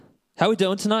How are we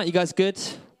doing tonight? You guys good?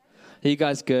 Are you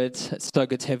guys good? It's so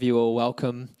good to have you all.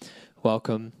 Welcome.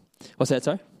 What's that,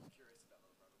 sorry?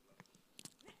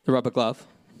 The rubber glove.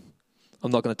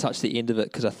 I'm not going to touch the end of it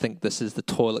because I think this is the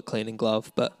toilet cleaning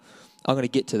glove, but I'm going to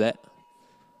get to that.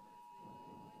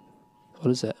 What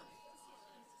is that?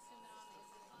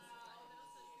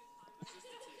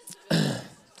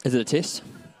 Is it a test?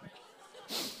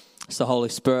 It's the Holy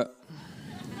Spirit.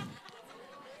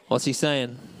 What's he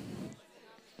saying?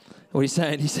 What are you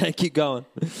saying? He's saying keep going.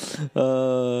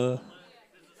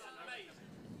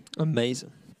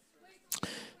 Amazing.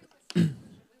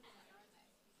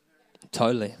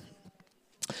 Totally.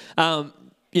 I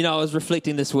was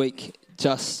reflecting this week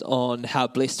just on how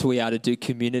blessed we are to do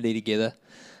community together.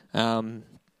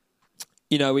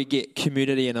 We get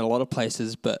community in a lot of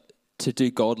places, but to do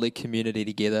godly community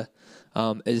together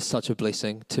is such a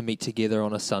blessing to meet together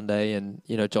on a Sunday. And,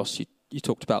 Josh, you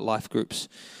talked about life groups,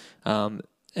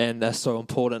 and that's so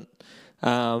important.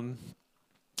 The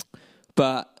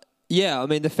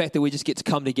fact that we just get to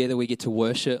come together, we get to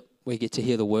worship, we get to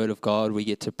hear the word of God, we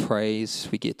get to praise,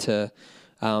 we get to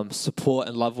support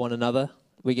and love one another.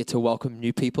 We get to welcome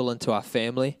new people into our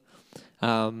family.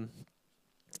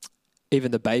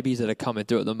 Even the babies that are coming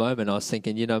through at the moment, I was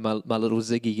thinking, my little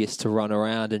Ziggy gets to run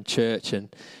around in church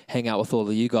and hang out with all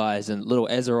of you guys, and little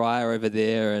Azariah over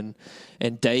there,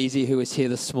 and Daisy, who was here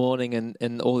this morning,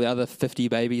 and all the other 50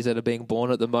 babies that are being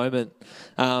born at the moment.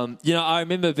 I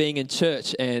remember being in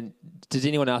church, and does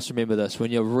anyone else remember this?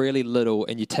 When you're really little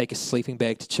and you take a sleeping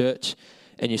bag to church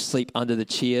and you sleep under the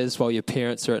chairs while your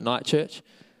parents are at night church?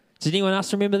 Does anyone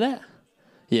else remember that?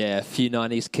 Yeah, a few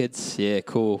 90s kids. Yeah,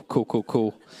 cool.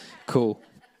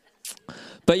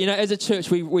 But, as a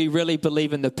church, we really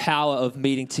believe in the power of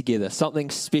meeting together. Something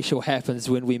special happens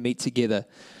when we meet together.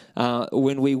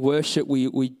 When we worship,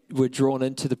 we're drawn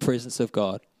into the presence of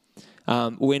God.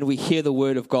 When we hear the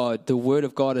Word of God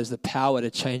has the power to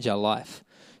change our life,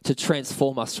 to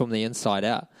transform us from the inside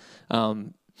out.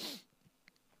 And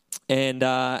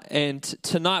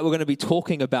tonight we're going to be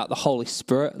talking about the Holy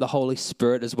Spirit. The Holy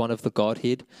Spirit is one of the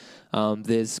Godhead.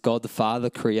 There's God the Father,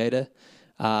 Creator,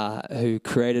 who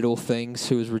created all things,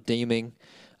 who is redeeming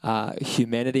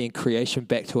humanity and creation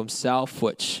back to himself,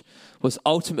 which was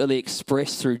ultimately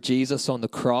expressed through Jesus on the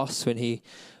cross when he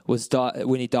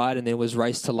died and then was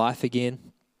raised to life again.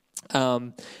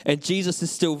 And Jesus is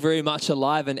still very much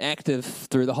alive and active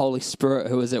through the Holy Spirit,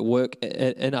 who is at work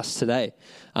in us today.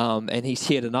 And he's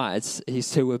here tonight.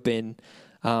 He's who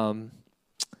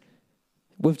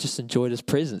we've just enjoyed his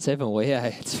presence, haven't we? Yeah,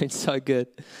 it's been so good.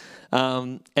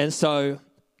 Lord,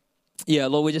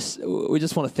 we just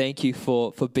want to thank you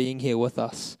for being here with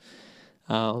us.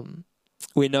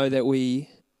 We know that we'd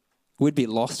be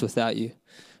lost without you,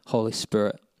 Holy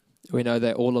Spirit. We know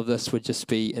that all of this would just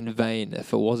be in vain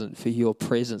if it wasn't for your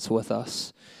presence with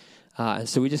us. And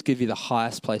so we just give you the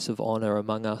highest place of honor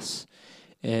among us,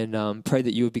 and pray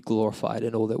that you would be glorified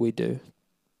in all that we do.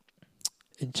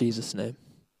 In Jesus' name.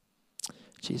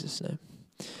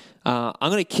 I'm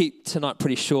going to keep tonight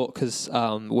pretty short because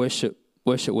worship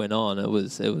went on. It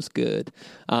was good.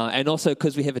 And also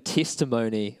because we have a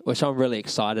testimony, which I'm really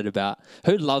excited about.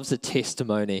 Who loves a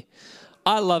testimony?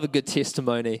 I love a good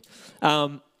testimony.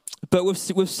 But we've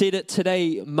said it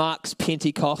today marks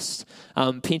Pentecost.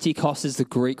 Pentecost is the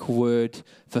Greek word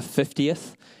for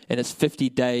 50th, and it's 50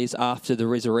 days after the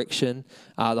resurrection.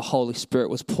 The Holy Spirit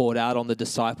was poured out on the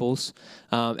disciples.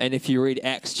 And if you read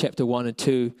Acts chapter 1 and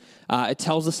 2, it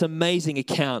tells this amazing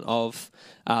account of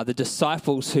the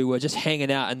disciples who were just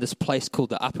hanging out in this place called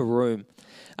the upper room.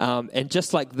 And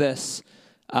just like this,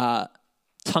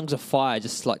 tongues of fire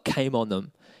just like came on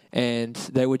them, and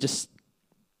they were just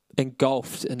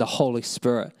engulfed in the Holy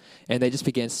Spirit, and they just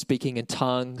began speaking in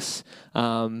tongues.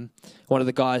 One of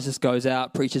the guys just goes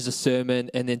out, preaches a sermon,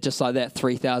 and then just like that,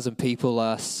 3,000 people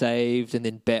are saved and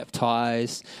then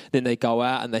baptized. Then they go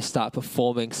out and they start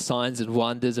performing signs and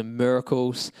wonders and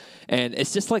miracles, and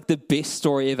it's just like the best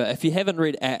story ever. If you haven't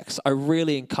read Acts, I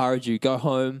really encourage you, go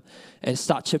home and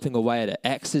start chipping away at it.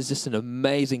 Acts is just an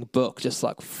amazing book, just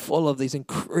like full of these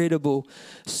incredible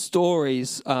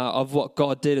stories of what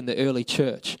God did in the early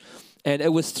church. And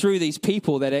it was through these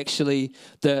people that actually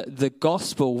the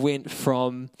gospel went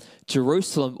from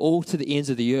Jerusalem all to the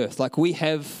ends of the earth. Like we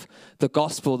have the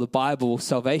gospel, the Bible,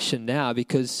 salvation now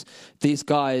because these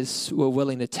guys were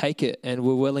willing to take it and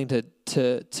were willing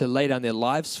to lay down their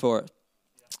lives for it.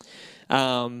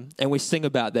 And we sing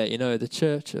about that, the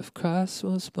Church of Christ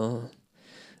was born,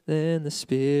 then the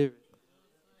Spirit.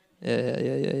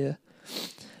 Yeah.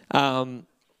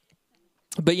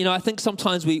 But, I think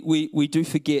sometimes we do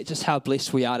forget just how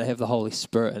blessed we are to have the Holy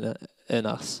Spirit in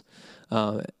us.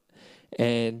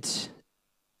 And,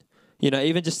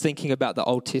 even just thinking about the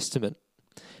Old Testament,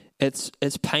 it's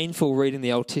painful reading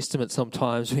the Old Testament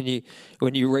sometimes when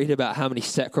you read about how many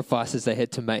sacrifices they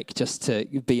had to make just to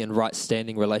be in right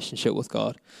standing relationship with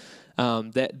God.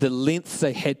 That the lengths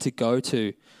they had to go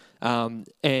to. And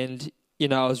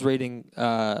I was reading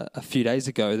a few days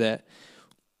ago that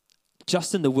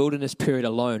just in the wilderness period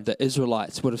alone, the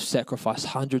Israelites would have sacrificed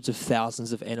hundreds of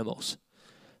thousands of animals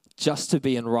just to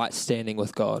be in right standing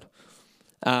with God.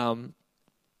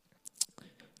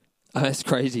 That's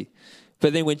crazy.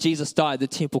 But then when Jesus died, the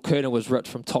temple curtain was ripped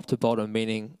from top to bottom,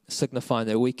 meaning signifying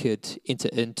that we could enter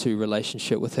into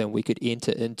relationship with him. We could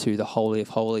enter into the Holy of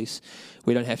Holies.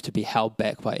 We don't have to be held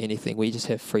back by anything. We just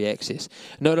have free access.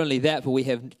 Not only that, but we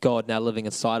have God now living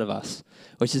inside of us,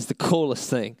 which is the coolest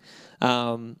thing.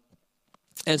 And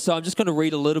so I'm just going to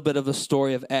read a little bit of a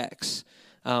story of Acts.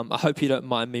 I hope you don't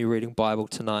mind me reading Bible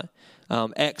tonight.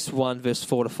 Acts 1, verse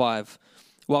 4 to 5.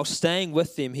 While staying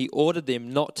with them, he ordered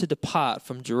them not to depart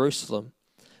from Jerusalem,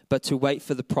 but to wait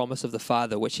for the promise of the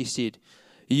Father, which he said,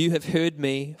 "You have heard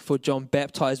me, for John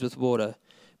baptized with water,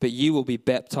 but you will be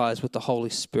baptized with the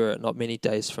Holy Spirit not many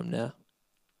days from now."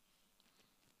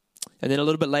 And then a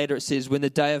little bit later it says, when the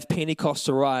day of Pentecost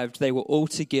arrived, they were all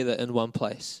together in one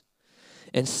place.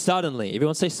 And suddenly,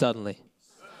 everyone say suddenly,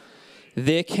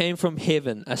 there came from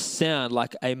heaven a sound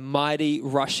like a mighty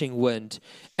rushing wind,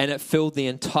 and it filled the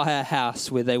entire house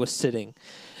where they were sitting.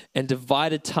 And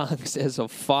divided tongues as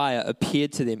of fire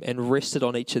appeared to them and rested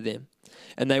on each of them.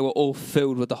 And they were all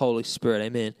filled with the Holy Spirit,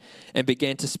 amen, and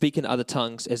began to speak in other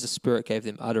tongues as the Spirit gave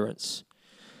them utterance.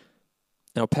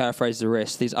 And I'll paraphrase the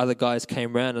rest. These other guys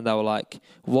came around and they were like,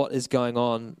 what is going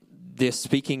on? They're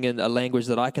speaking in a language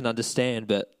that I can understand,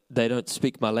 but they don't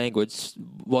speak my language.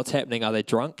 What's happening? Are they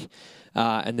drunk?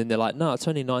 And then they're like, no, it's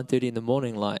only 9:30 in the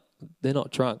morning. Like, they're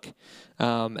not drunk.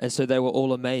 And so they were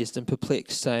all amazed and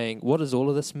perplexed, saying, what does all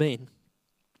of this mean?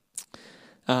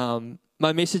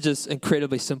 My message is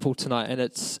incredibly simple tonight, and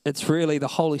it's really the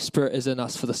Holy Spirit is in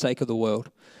us for the sake of the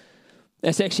world.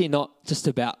 It's actually not just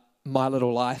about my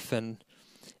little life and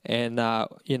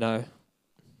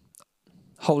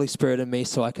Holy Spirit in me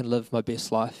so I can live my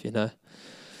best life,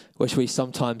 which we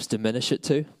sometimes diminish it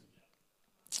to.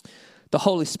 The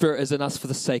Holy Spirit is in us for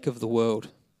the sake of the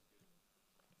world.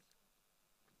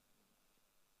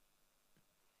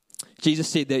 Jesus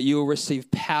said that you will receive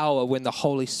power when the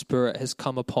Holy Spirit has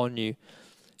come upon you.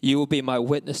 You will be my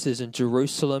witnesses in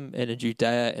Jerusalem and in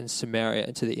Judea and Samaria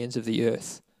and to the ends of the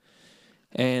earth.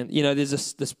 And,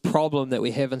 there's this problem that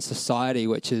we have in society,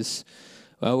 which is,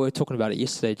 well, we were talking about it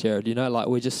yesterday, Jared, like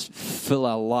we just fill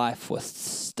our life with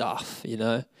stuff,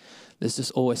 There's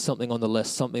just always something on the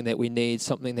list, something that we need,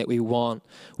 something that we want.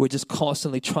 We're just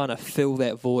constantly trying to fill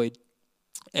that void.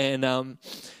 And,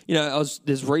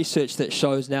 there's research that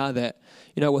shows now that,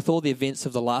 with all the events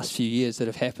of the last few years that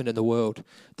have happened in the world,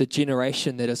 the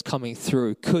generation that is coming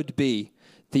through could be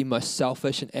the most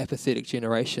selfish and apathetic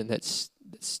generation that's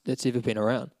ever been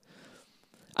around,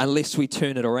 unless we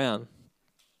turn it around.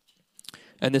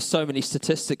 And there's so many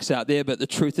statistics out there, but the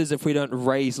truth is if we don't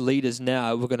raise leaders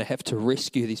now, we're going to have to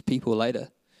rescue these people later.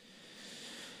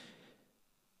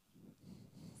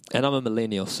 And I'm a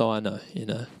millennial, so I know,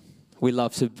 we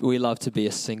love to be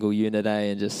a single unit,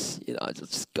 and just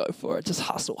go for it. Just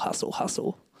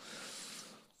hustle.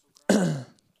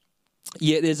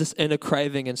 Yet there's this inner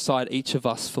craving inside each of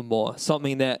us for more,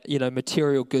 something that,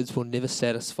 material goods will never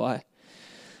satisfy.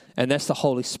 And that's the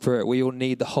Holy Spirit. We all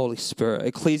need the Holy Spirit.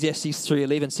 Ecclesiastes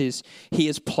 3:11 says, He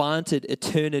has planted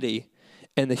eternity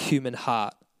in the human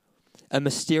heart, a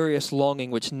mysterious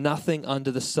longing which nothing under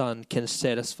the sun can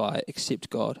satisfy except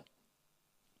God.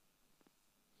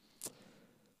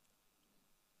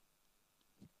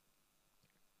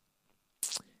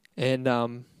 And I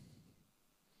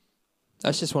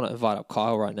just want to invite up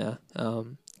Kyle right now.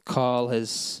 Kyle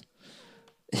has,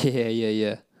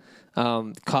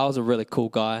 Kyle's a really cool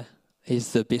guy.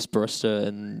 He's the best barista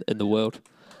in the world.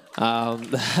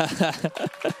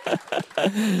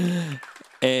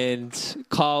 And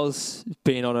Kyle's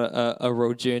been on a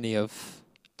real journey of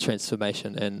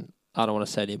transformation, and I don't want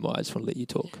to say anymore. I just want to let you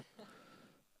talk.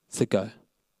 So go.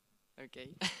 Okay.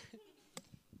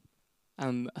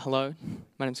 Hello,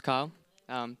 my name's Kyle.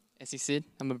 As he said,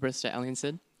 I'm a barista at Alien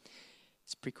Sid.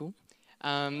 It's pretty cool.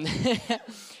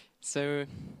 So,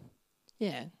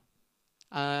 yeah.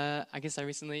 I guess I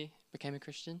recently became a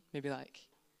Christian, maybe like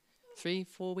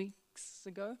 3-4 weeks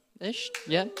ago-ish.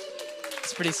 Yeah.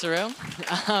 It's pretty surreal.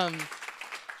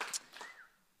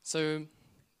 So,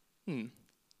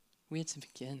 where to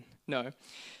begin? No.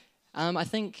 I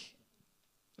think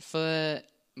for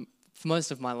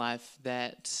most of my life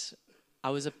that I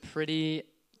was a pretty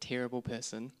terrible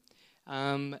person.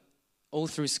 All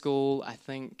through school, I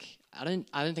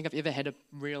don't think I've ever had a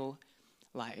real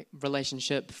like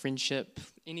relationship, friendship,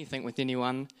 anything with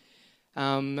anyone.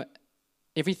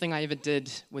 Everything I ever did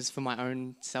was for my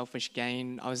own selfish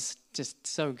gain. I was just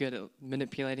so good at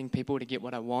manipulating people to get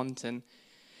what I want and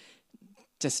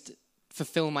just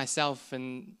fulfill myself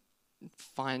and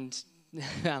find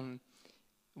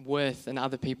worth in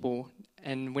other people.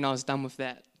 And when I was done with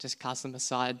that, just cast them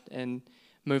aside and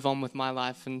move on with my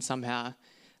life and somehow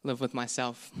live with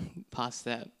myself past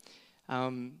that.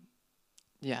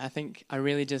 I think I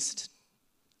really just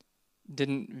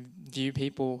didn't view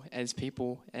people as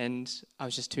people, and I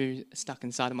was just too stuck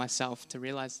inside of myself to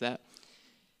realize that.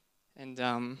 And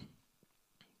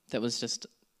that was just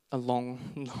a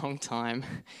long time,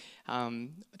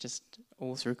 just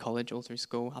all through college, all through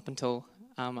school, up until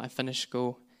I finished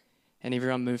school, and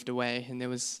everyone moved away, and there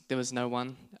was no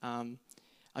one. I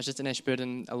was just in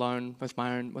Ashburton alone with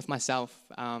myself,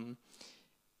 and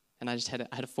I just had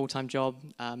a full-time job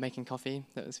making coffee.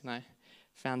 That was when I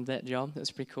found that job. That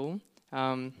was pretty cool.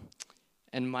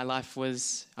 And my life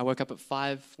was, I woke up at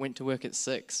 5, went to work at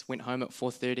 6, went home at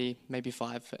 4:30, maybe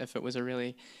 5 if it was a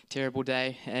really terrible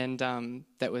day. And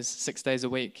that was 6 days a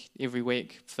week, every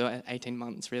week for 18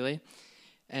 months, really.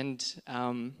 And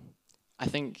I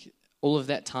think all of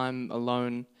that time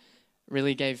alone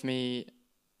really gave me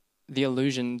the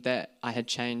illusion that I had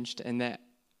changed and that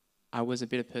I was a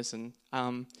better person.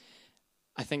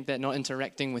 I think that not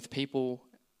interacting with people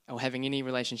or having any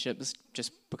relationships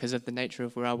just because of the nature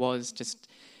of where I was just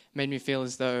made me feel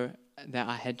as though that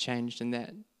I had changed and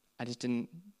that I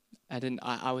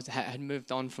had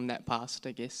moved on from that past,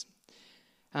 I guess.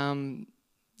 And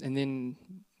then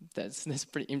that's a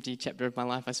pretty empty chapter of my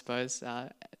life, I suppose.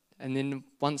 And then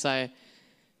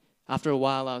after a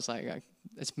while, I was like,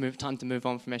 it's time to move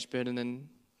on from Ashburton and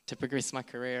to progress my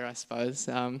career, I suppose.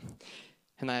 And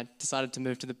I decided to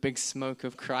move to the big smoke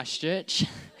of Christchurch.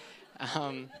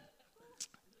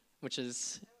 Which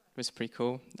was pretty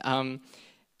cool.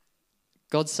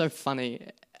 God's so funny.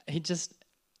 He just,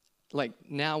 like,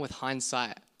 now with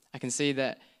hindsight, I can see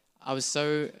that I was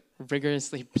so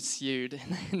rigorously pursued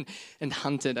and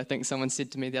hunted, I think someone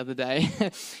said to me the other day.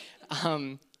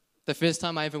 The first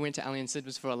time I ever went to Ali and Sid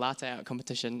was for a latte art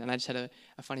competition, and I just had a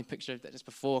funny picture of that just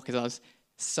before because I was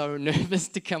so nervous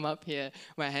to come up here.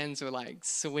 My hands were like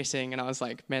sweating, and I was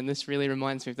like, man, this really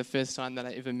reminds me of the first time that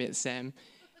I ever met Sam.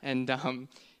 And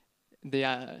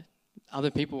the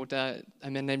other people, a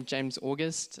man named James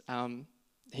August, I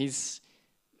guess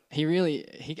he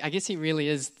really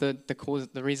is the cause,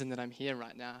 the reason that I'm here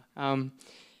right now,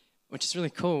 which is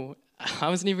really cool. I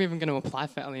was never even going to apply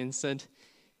for Ali and Sid,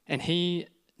 and he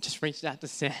just reached out to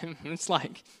Sam, and it's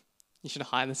like, you should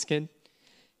hire this kid.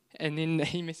 And then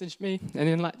he messaged me, and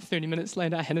then like 30 minutes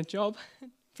later, I had a job,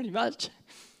 pretty much,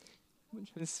 which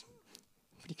was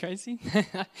pretty crazy.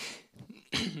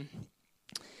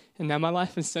 And now my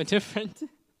life is so different.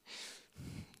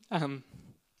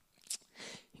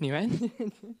 Anyway.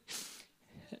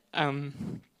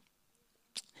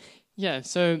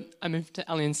 So I moved to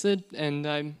Ali and Sid, and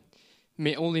I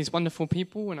met all these wonderful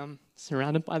people, and I'm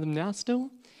surrounded by them now still.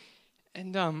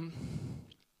 And,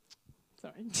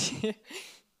 sorry.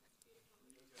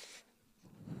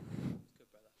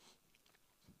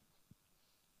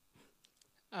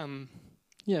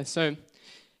 So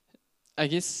I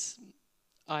guess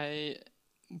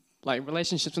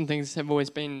relationships and things have always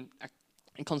been a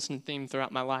constant theme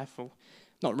throughout my life, or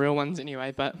not real ones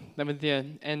anyway, but they were there.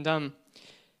 And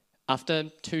after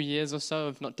 2 years or so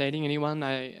of not dating anyone,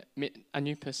 I met a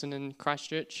new person in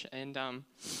Christchurch, and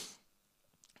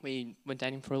we were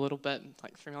dating for a little bit,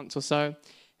 like 3 months or so,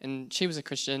 and she was a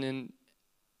Christian, and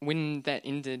when that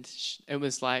ended, it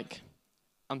was like,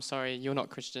 I'm sorry, you're not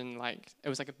Christian. Like, it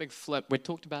was like a big flip. We'd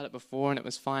talked about it before, and it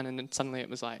was fine, and then suddenly it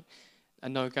was like a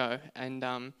no-go. And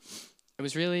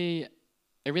it really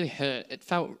hurt.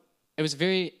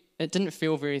 It didn't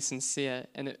feel very sincere,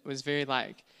 and it was very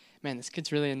like, man, this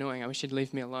kid's really annoying. I wish he'd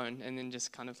leave me alone, and then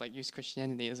just kind of like use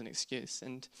Christianity as an excuse.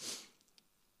 And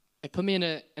it put me in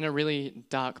a really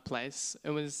dark place.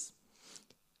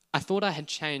 I thought I had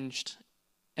changed,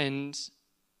 and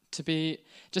to be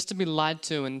lied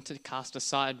to and to cast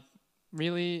aside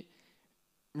really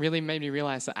made me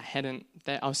realize that I hadn't,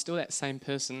 that I was still that same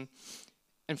person.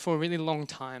 And for a really long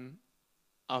time,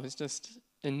 I was just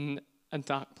in a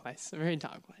dark place, a very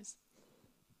dark place.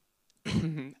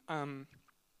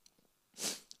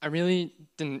 I really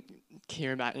didn't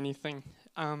care about anything.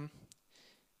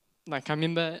 Like, I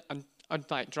remember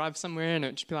I'd like drive somewhere and it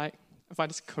would just be like, if I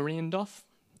just Koreaned off,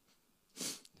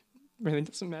 really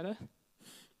doesn't matter.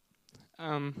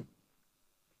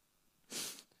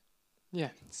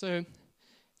 so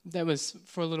that was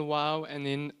for a little while, and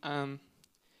then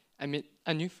I met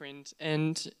a new friend,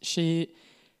 and she,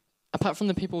 apart from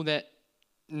the people that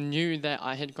knew that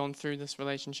I had gone through this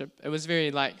relationship, it was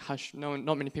very like hush.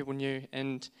 Not many people knew,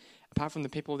 and apart from the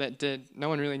people that did, no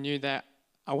one really knew that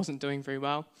I wasn't doing very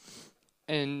well.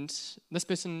 And this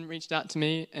person reached out to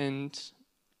me and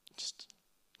just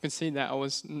could see that I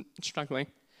was struggling.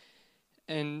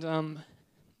 And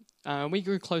we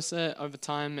grew closer over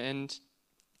time, and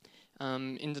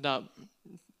ended up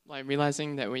like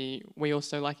realizing that we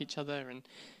also like each other, and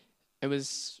it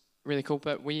was really cool.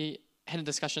 But we had a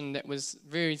discussion that was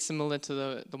very similar to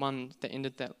the one that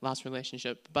ended that last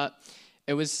relationship, but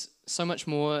it was so much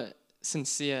more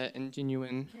sincere and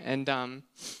genuine, and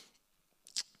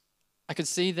I could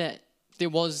see that there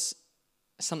was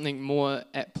something more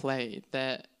at play,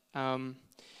 that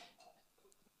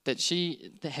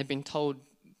that had been told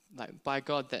like by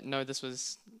God that no, this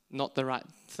was not the right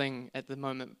thing at the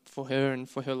moment for her and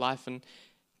for her life, and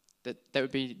that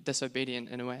would be disobedient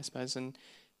in a way, I suppose. And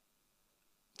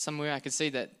somewhere I could see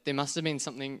that there must have been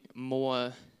something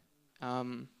more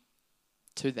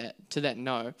to that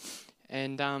no.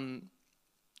 And I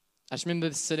just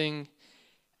remember sitting,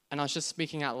 and I was just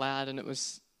speaking out loud, and it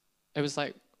was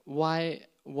like, why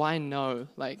no?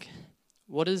 Like,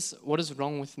 what is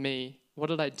wrong with me? What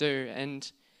did I do? And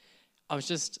I was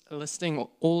just listing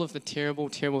all of the terrible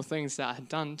things that I had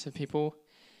done to people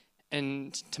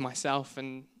and to myself,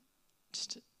 and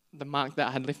just the mark that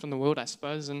I had left on the world, I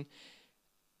suppose. And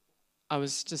I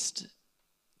was just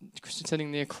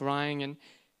sitting there crying, and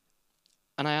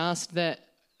I asked that,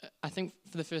 I think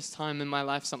for the first time in my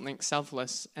life, something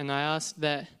selfless, and I asked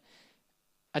that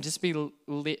I just be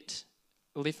left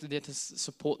there to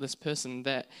support this person,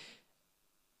 that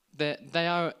they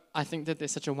are, I think that they're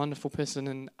such a wonderful person,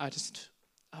 and I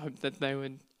hope that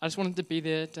I just wanted to be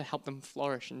there to help them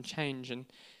flourish and change and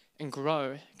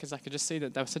grow, because I could just see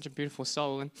that they were such a beautiful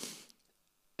soul. And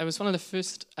that was one of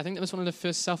the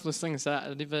first selfless things that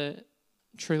I'd ever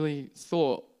truly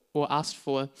thought or asked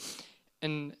for.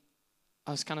 And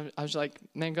I was like,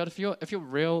 man, God, if you're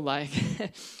real, like,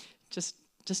 just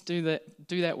do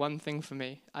that one thing for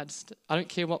me. I don't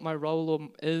care what my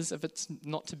role is. If it's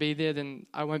not to be there, then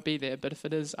I won't be there. But if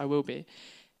it is, I will be.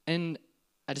 And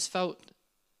I just felt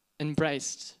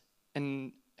embraced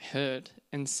and heard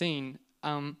and seen.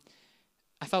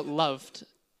 I felt loved,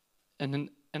 and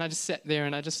I just sat there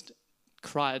and I just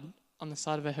cried on the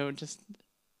side of a hill, just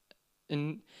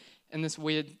in this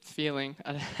weird feeling.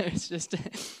 It's just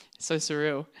so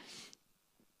surreal.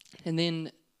 And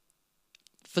then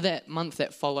for that month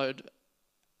that followed,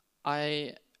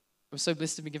 I was so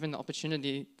blessed to be given the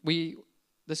opportunity.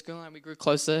 This girl and I, we grew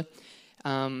closer,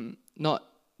 not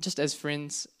just as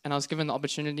friends, and I was given the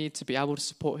opportunity to be able to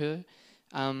support her,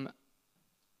 and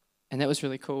that was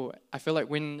really cool. I feel like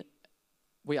when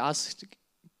we asked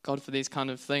God for these kind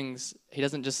of things, He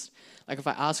doesn't just, like, if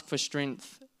I ask for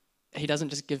strength, He doesn't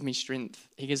just give me strength.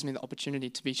 He gives me the opportunity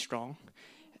to be strong,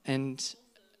 and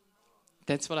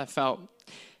that's what I felt.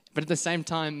 But at the same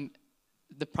time,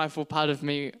 the prideful part of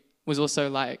me was also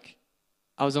like,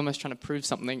 I was almost trying to prove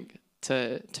something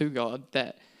to God,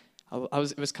 that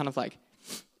it was kind of like,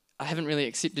 I haven't really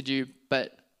accepted you,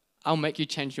 but I'll make you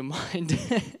change your mind.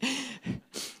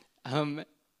 It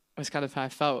was kind of how I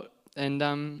felt.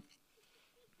 And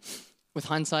with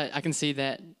hindsight, I can see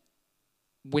that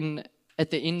when at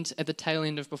the tail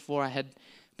end of before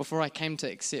I came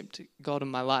to accept God in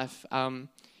my life,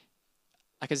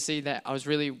 I could see that I was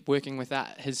really working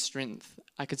without His strength.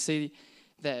 I could see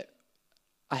that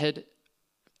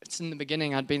it's in the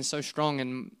beginning, I'd been so strong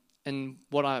in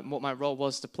what my role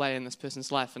was to play in this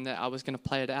person's life, and that I was going to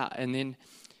play it out. And then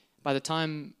by the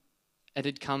time it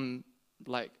had come,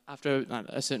 like after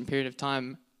a certain period of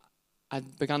time,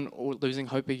 I'd begun losing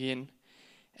hope again.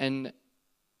 And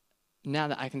now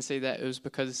that I can see that, it was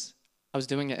because I was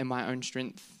doing it in my own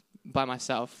strength by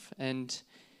myself, and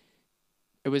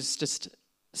it was just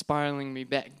spiraling me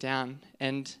back down.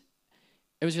 And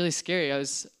it was really scary.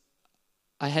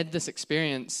 I had this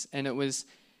experience, and it was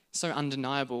so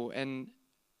undeniable, and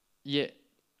yet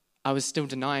I was still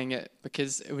denying it,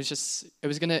 because it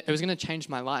was gonna change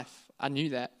my life. I knew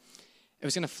that it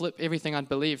was gonna flip everything I'd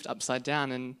believed upside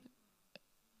down. And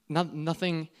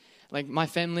nothing, like my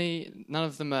family, none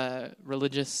of them are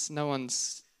religious. No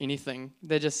one's anything.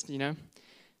 They're just,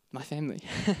 my family.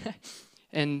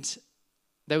 And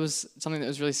that was something that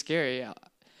was really scary. I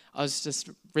was just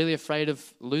really afraid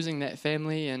of losing that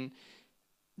family, and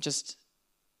just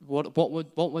what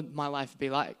would my life be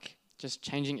like, just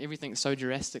changing everything so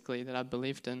drastically that I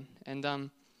believed in. And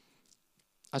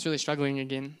I was really struggling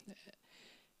again.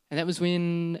 And that was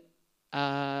when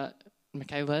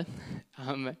Michaela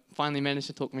finally managed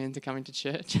to talk me into coming to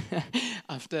church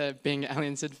after being at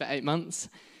Alien Sid for 8 months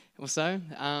or so.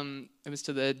 It was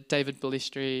to the David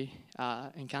Ballestri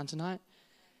encounter night.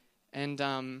 And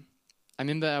I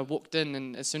remember I walked in,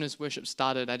 and as soon as worship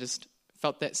started, I just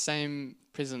felt that same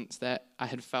presence that I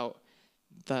had felt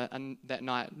that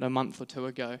night a month or two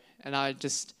ago. And I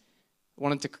just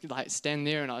wanted to stand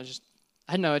there, and I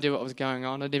had no idea what was going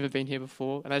on. I'd never been here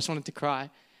before, and I just wanted to cry.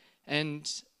 And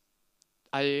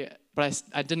I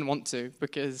didn't want to,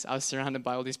 because I was surrounded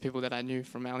by all these people that I knew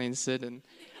from Alien Sid, and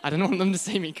I didn't want them to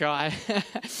see me cry.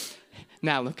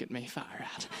 Now look at me, far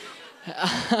out.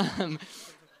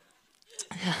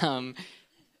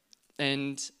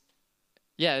 And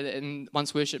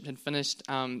once worship had finished,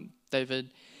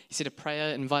 David, he said a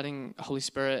prayer inviting the Holy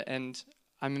Spirit, and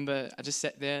I remember I just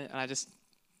sat there and I just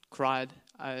cried.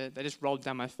 They just rolled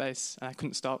down my face, and I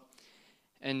couldn't stop.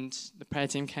 And the prayer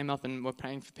team came up and were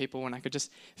praying for people, and I could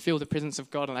just feel the presence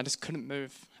of God, and I just couldn't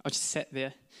move. I just sat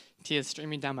there, tears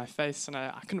streaming down my face, and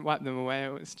I couldn't wipe them away.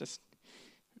 It was just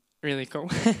really cool,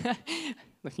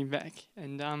 looking back.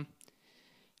 And I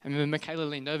remember Michaela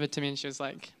leaned over to me, and she was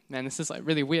like, "Man, this is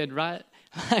really weird, right?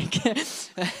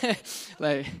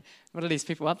 like, what are these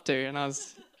people up to?" And I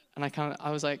was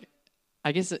like,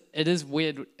 I guess it is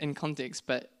weird in context,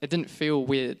 but it didn't feel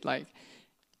weird.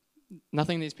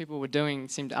 Nothing these people were doing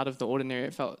seemed out of the ordinary.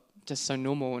 It felt just so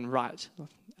normal and right.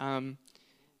 And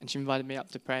she invited me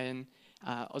up to pray, and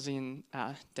Ozzy and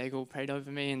Daigle prayed over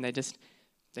me, and they just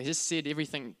said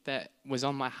everything that was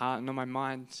on my heart and on my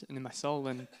mind and in my soul,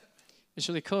 and it's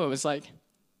really cool. It was I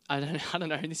don't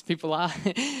know who these people are,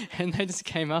 and they just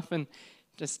came up and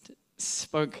just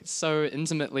spoke so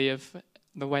intimately of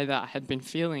the way that I had been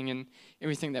feeling and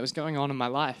everything that was going on in my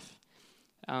life.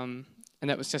 And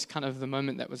that was just kind of the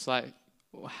moment that was well,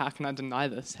 how can I deny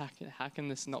this? How can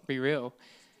this not be real?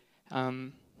 So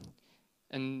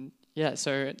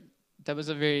that was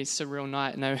a very surreal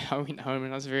night, and I went home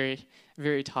and I was very,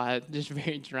 very tired, just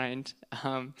very drained.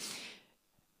 And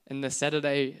the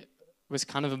Saturday was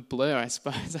kind of a blur, I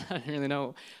suppose. I don't really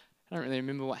know. I don't really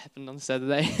remember what happened on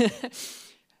Saturday.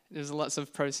 There was lots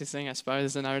of processing, I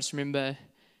suppose, and I just remember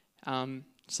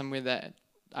somewhere that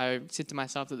I said to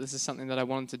myself that this is something that I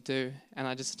wanted to do, and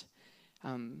I just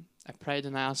I prayed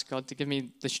and I asked God to give me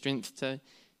the strength to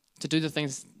do the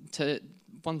things.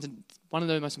 One of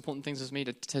the most important things was me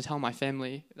to tell my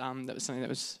family. That was something that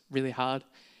was really hard,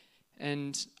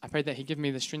 and I prayed that He give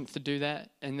me the strength to do that,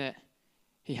 and that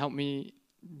He helped me,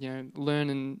 learn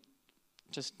and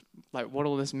just what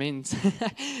all this means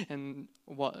and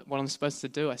what I'm supposed to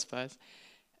do, I suppose.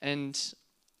 And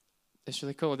it's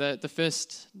really cool. The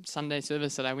first Sunday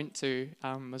service that I went to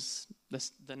was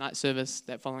the night service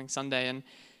that following Sunday, and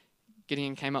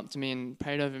Gideon came up to me and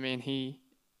prayed over me, and he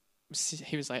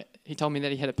told me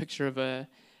that he had a picture of a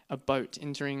boat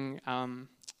entering a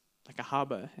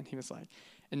harbour, and he was like,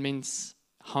 it means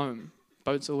home.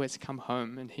 Boats always come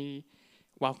home, and he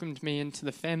welcomed me into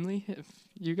the family of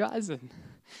you guys, and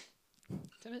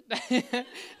damn it, I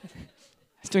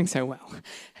was doing so well.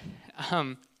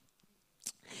 And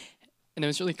it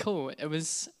was really cool. It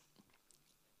was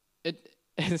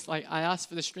I asked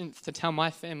for the strength to tell my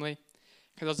family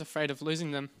because I was afraid of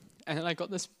losing them. And then I got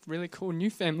this really cool new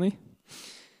family.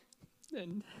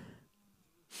 And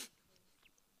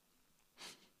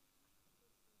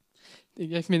they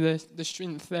gave me the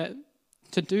strength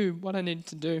to do what I needed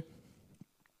to do.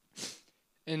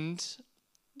 And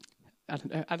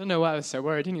I don't know why I was so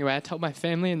worried. Anyway, I told my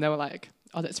family, and they were like,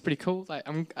 "Oh, that's pretty cool.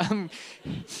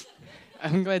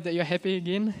 I'm glad that you're happy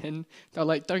again." And they're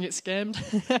like, "Don't get scammed."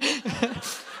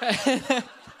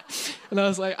 And I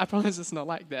was like, "I promise it's not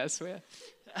like that, I swear."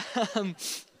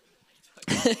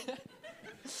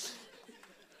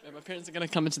 My parents are going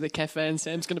to come into the cafe, and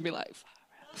Sam's going to be like,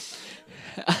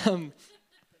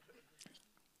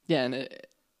 and it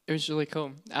was really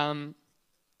cool.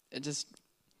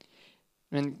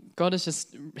 God is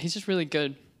He's just really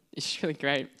good. He's just really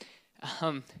great.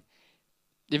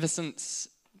 Ever since,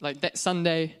 that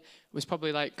Sunday was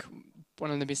probably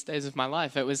one of the best days of my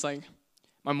life. It was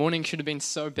my morning should have been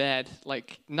so bad.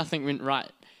 Nothing went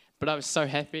right. But I was so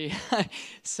happy,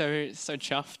 so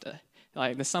chuffed.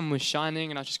 The sun was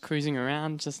shining, and I was just cruising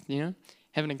around, just,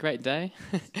 having a great day.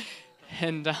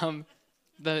 And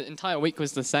the entire week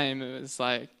was the same. It was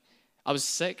I was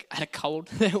sick. I had a cold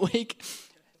that week.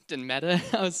 Didn't matter.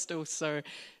 I was still so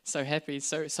happy,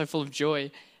 so full of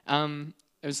joy. It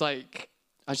was I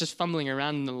was just fumbling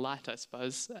around in the light, I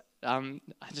suppose. I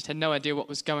just had no idea what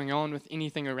was going on with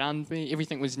anything around me.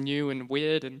 Everything was new and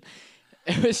weird, and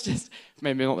it was just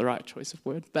maybe not the right choice of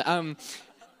word, but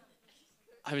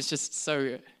I was just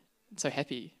so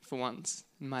happy for once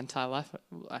in my entire life,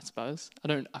 I suppose.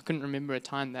 I couldn't remember a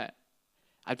time that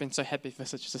I'd been so happy for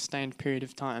such a sustained period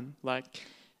of time. Like,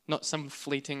 not some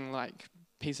fleeting, like,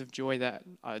 piece of joy that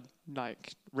I'd,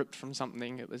 like, ripped from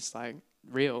something. It was, like,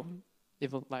 real.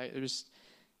 It was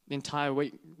the entire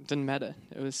week. Didn't matter.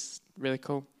 It was really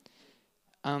cool.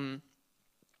 I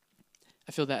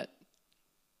feel that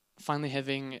finally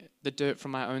having the dirt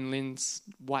from my own lens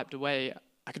wiped away,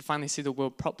 I could finally see the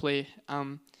world properly.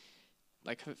 I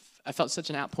felt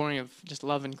such an outpouring of just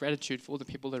love and gratitude for all the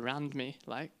people around me.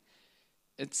 Like,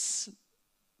 it's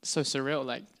so surreal.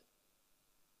 Like,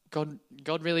 God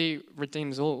really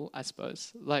redeems all, I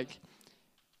suppose. Like,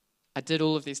 I did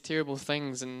all of these terrible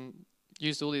things and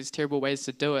used all these terrible ways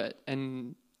to do it,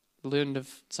 and learned of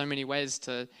so many ways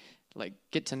to, like,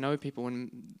 get to know people and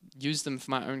use them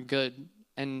for my own good.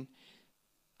 And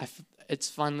I feel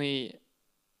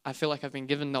like I've been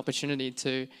given the opportunity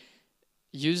to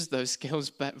use those skills,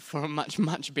 but for a much,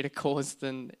 much better cause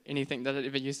than anything that I'd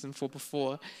ever used them for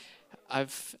before.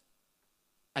 I've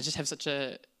just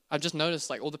noticed,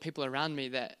 like, all the people around me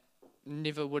that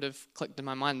never would have clicked in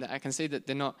my mind, that I can see that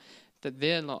they're not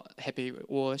happy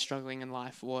or struggling in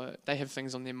life, or they have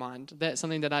things on their mind. That's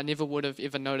something that I never would have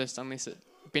ever noticed unless it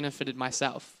benefited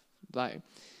myself. Like,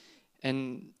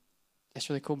 and it's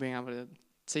really cool being able to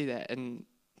see that and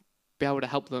be able to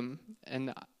help them.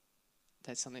 And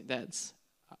that's something that's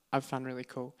I've found really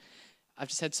cool. I've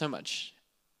just had so much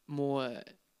more,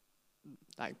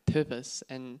 like, purpose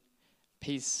and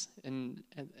peace in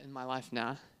my life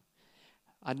now.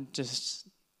 I've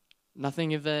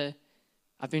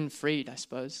been freed, I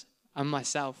suppose. I'm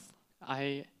myself.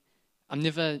 I'm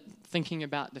never thinking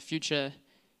about the future,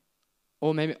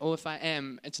 or if I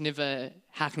am, it's never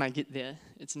how can I get there.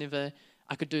 It's never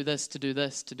I could do this to do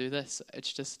this to do this.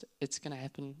 It's just it's gonna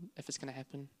happen if it's gonna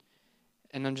happen,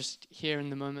 and I'm just here in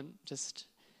the moment, just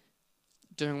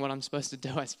doing what I'm supposed to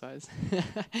do, I suppose.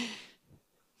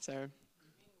 So,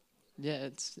 yeah,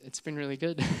 it's been really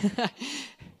good.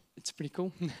 It's pretty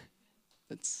cool.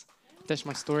 That's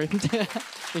my story.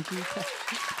 Thank you.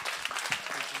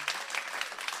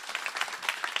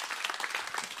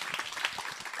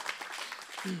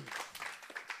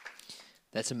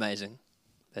 That's amazing.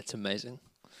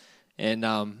 And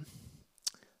the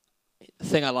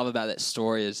thing I love about that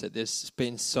story is that there's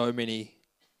been so many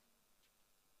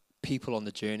people on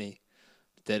the journey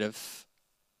that have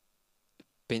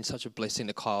been such a blessing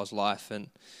to Kyle's life. And,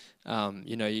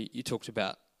 you talked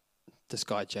about this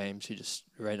guy, James, who just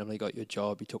randomly got you a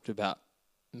job. You talked about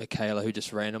Michaela, who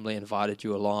just randomly invited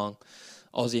you along.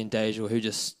 Ozzy and Deja, who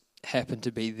just happened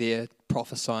to be there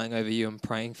prophesying over you and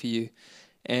praying for you.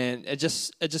 And it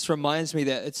just reminds me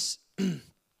that it's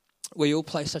we all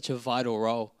play such a vital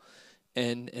role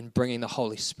in bringing the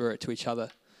Holy Spirit to each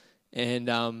other, and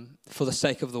for the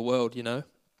sake of the world,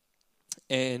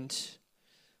 And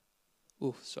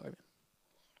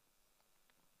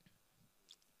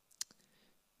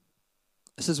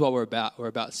this is what we're about. We're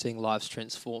about seeing lives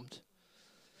transformed.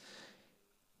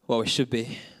 Well, we should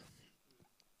be.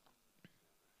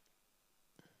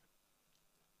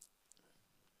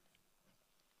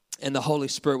 And the Holy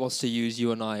Spirit wants to use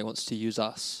you and I, wants to use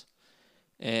us.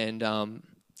 And,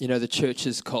 the church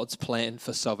is God's plan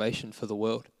for salvation for the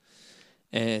world.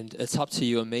 And it's up to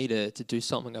you and me to do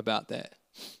something about that.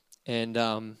 And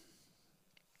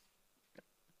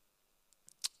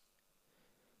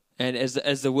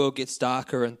as the world gets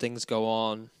darker and things go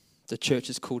on, the church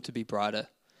is called to be brighter.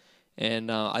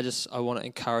 And I want to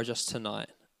encourage us tonight,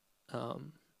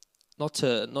 not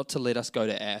to let us go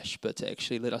to ash, but to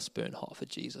actually let us burn hot for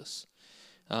Jesus.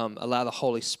 Allow the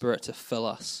Holy Spirit to fill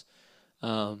us.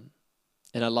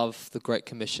 And I love the Great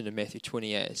Commission in Matthew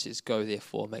 28. It says, "Go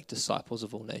therefore, make disciples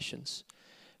of all nations,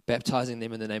 baptizing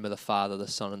them in the name of the Father, the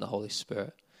Son, and the Holy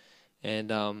Spirit." And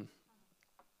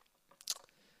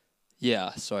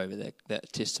sorry, but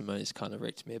that testimony's kind of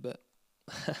wrecked me a bit.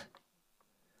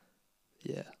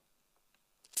 Yeah.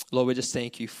 Lord, we just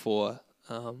thank you for,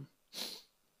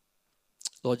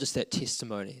 Lord, just that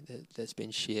testimony that's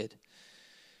been shared.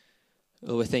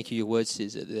 Lord, we thank you. Your word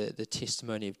says that the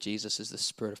testimony of Jesus is the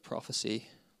spirit of prophecy.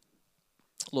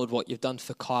 Lord, what you've done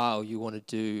for Kyle, you want to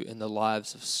do in the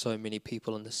lives of so many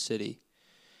people in the city.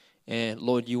 And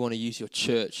Lord, you want to use your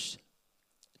church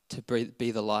to be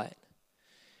the light.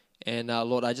 And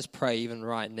Lord, I just pray even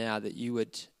right now that you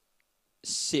would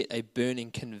set a burning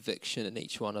conviction in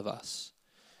each one of us,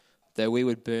 that we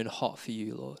would burn hot for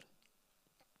you, Lord.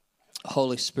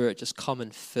 Holy Spirit, just come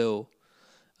and fill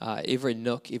every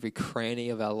nook, every cranny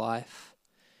of our life.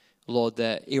 Lord,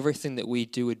 that everything that we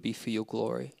do would be for your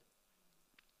glory.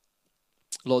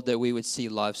 Lord, that we would see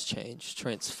lives changed,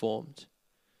 transformed.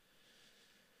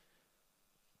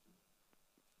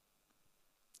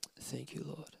 Thank you,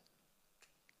 Lord.